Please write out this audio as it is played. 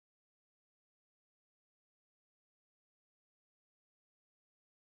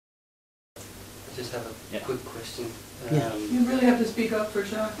just have a quick question. You really have to speak up for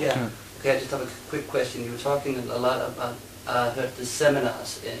Jacque. Yeah. Okay, I just have a quick question. You were talking a lot about, I heard the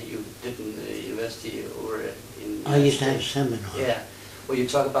seminars you did in the university or in... I used to have seminars. Yeah. Well, you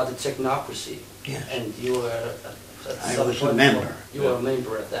talk about the technocracy. Yes. And you were... I was a member. You were a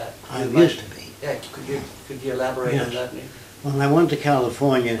member of that. I used to be. Yeah, could you elaborate on that? When I went to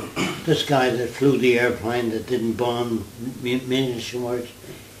California, this guy that flew the airplane that didn't bomb munition works,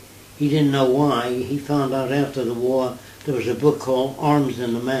 he didn't know why. He found out after the war there was a book called Arms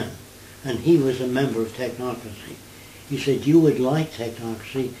and the Men, and he was a member of technocracy. He said, you would like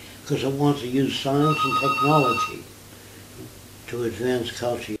technocracy because it wants to use science and technology to advance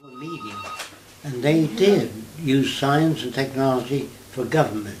culture. Meeting. And they did use science and technology for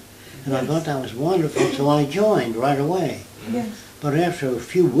government. And I thought that was wonderful, so I joined right away. Yes. But after a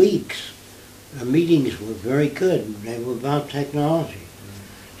few weeks, the meetings were very good. They were about technology.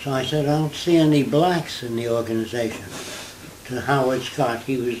 So I said, I don't see any blacks in the organization. To Howard Scott,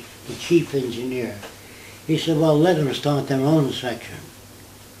 he was the chief engineer. He said, well, let them start their own section.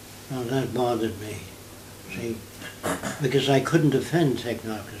 Now that bothered me, see, because I couldn't defend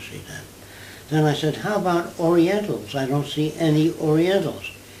technocracy then. Then I said, how about Orientals? I don't see any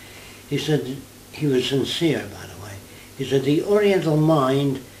Orientals. He said, he was sincere, by the way. He said, the Oriental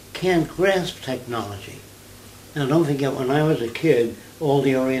mind can't grasp technology. Now don't forget, when I was a kid, all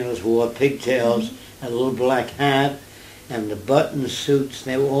the Orientals wore pigtails, had a little black hat, and the button suits,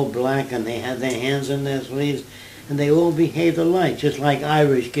 they were all black, and they had their hands in their sleeves, and they all behaved alike, just like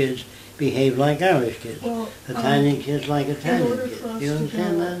Irish kids behave like Irish kids. Well, Italian kids like Italian kids. Do you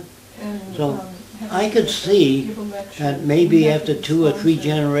understand that? So I could see that maybe after 2 or 3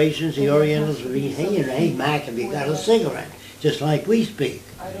 generations, the Orientals would be, hey, Mac, have you got a cigarette? Just like we speak.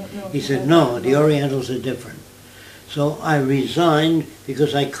 He said, no, the Orientals are different. So I resigned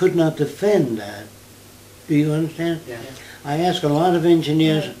because I could not defend that. Do you understand? Yeah. I asked a lot of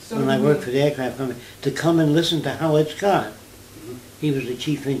engineers when I worked for the aircraft company to come and listen to Howard Scott. He was the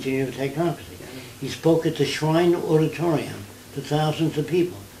chief engineer of technocracy. He spoke at the Shrine Auditorium to thousands of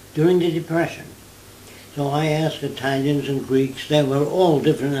people during the Depression. So I asked Italians and Greeks, they were all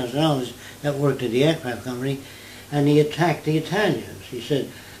different nationalities that worked at the aircraft company, and he attacked the Italians. He said,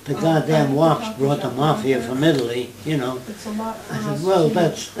 the goddamn wops brought the mafia from Italy, you know. I said, well,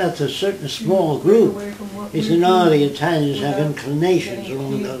 that's a certain small group. He said, no, the Italians have inclinations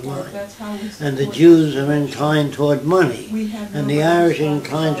along those lines. And the Jews are inclined toward money. And the Irish are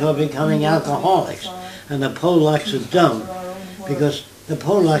inclined toward becoming alcoholics. And the Polacks are dumb, because the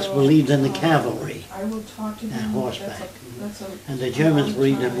Polacks believed in the cavalry and horseback. And the Germans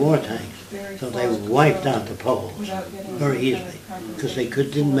believed in war tanks. So they wiped out the Poles very easily because they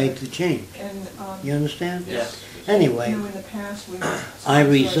didn't make the change. You understand? Yes. Anyway, I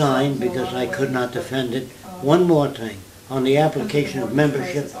resigned because I could not defend it. One more thing. On the application of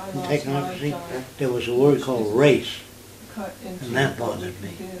membership in technocracy, there was a word called race. And that bothered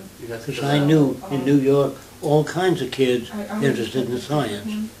me. Because I knew in New York all kinds of kids interested in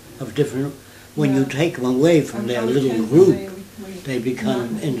science of different. When you take them away from their little group, they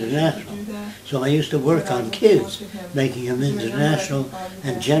become international. So I used to work on kids, making them international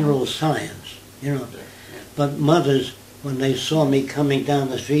and general science, you know. But mothers, when they saw me coming down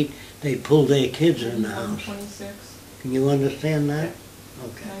the street, they pulled their kids in the house. Can you understand that?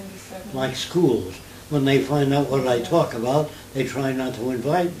 Okay. Like schools. When they find out what I talk about, they try not to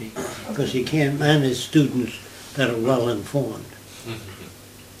invite me, because you can't manage students that are well informed.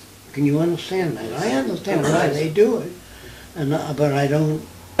 Can you understand that? I understand why they do it, but I don't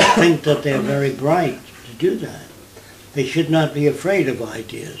think that they're very bright to do that. They should not be afraid of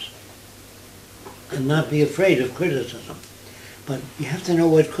ideas and not be afraid of criticism. But you have to know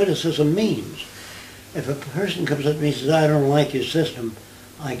what criticism means. If a person comes up to me and says, I don't like your system,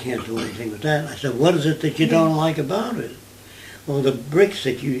 I can't do anything with that. I said, what is it that you don't like about it? Well, the bricks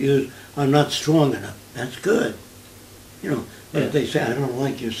that you use are not strong enough. That's good. You know, but if they say, I don't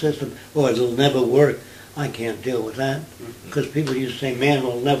like your system, or it'll never work, I can't deal with that. Because people used to say, man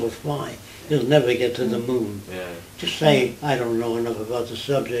will never fly. He'll never get to the moon. Yeah. Just say, I don't know enough about the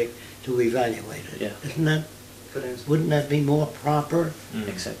subject to evaluate it. Yeah. Isn't that, wouldn't that be more proper?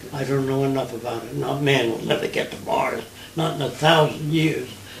 Exactly. I don't know enough about it. No, man will never get to Mars. Not in 1,000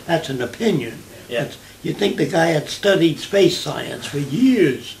 years. That's an opinion. Yeah. You think the guy had studied space science for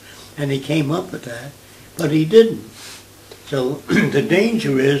years, and he came up with that, but he didn't. So the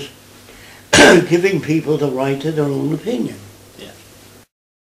danger is giving people the right to their own opinion.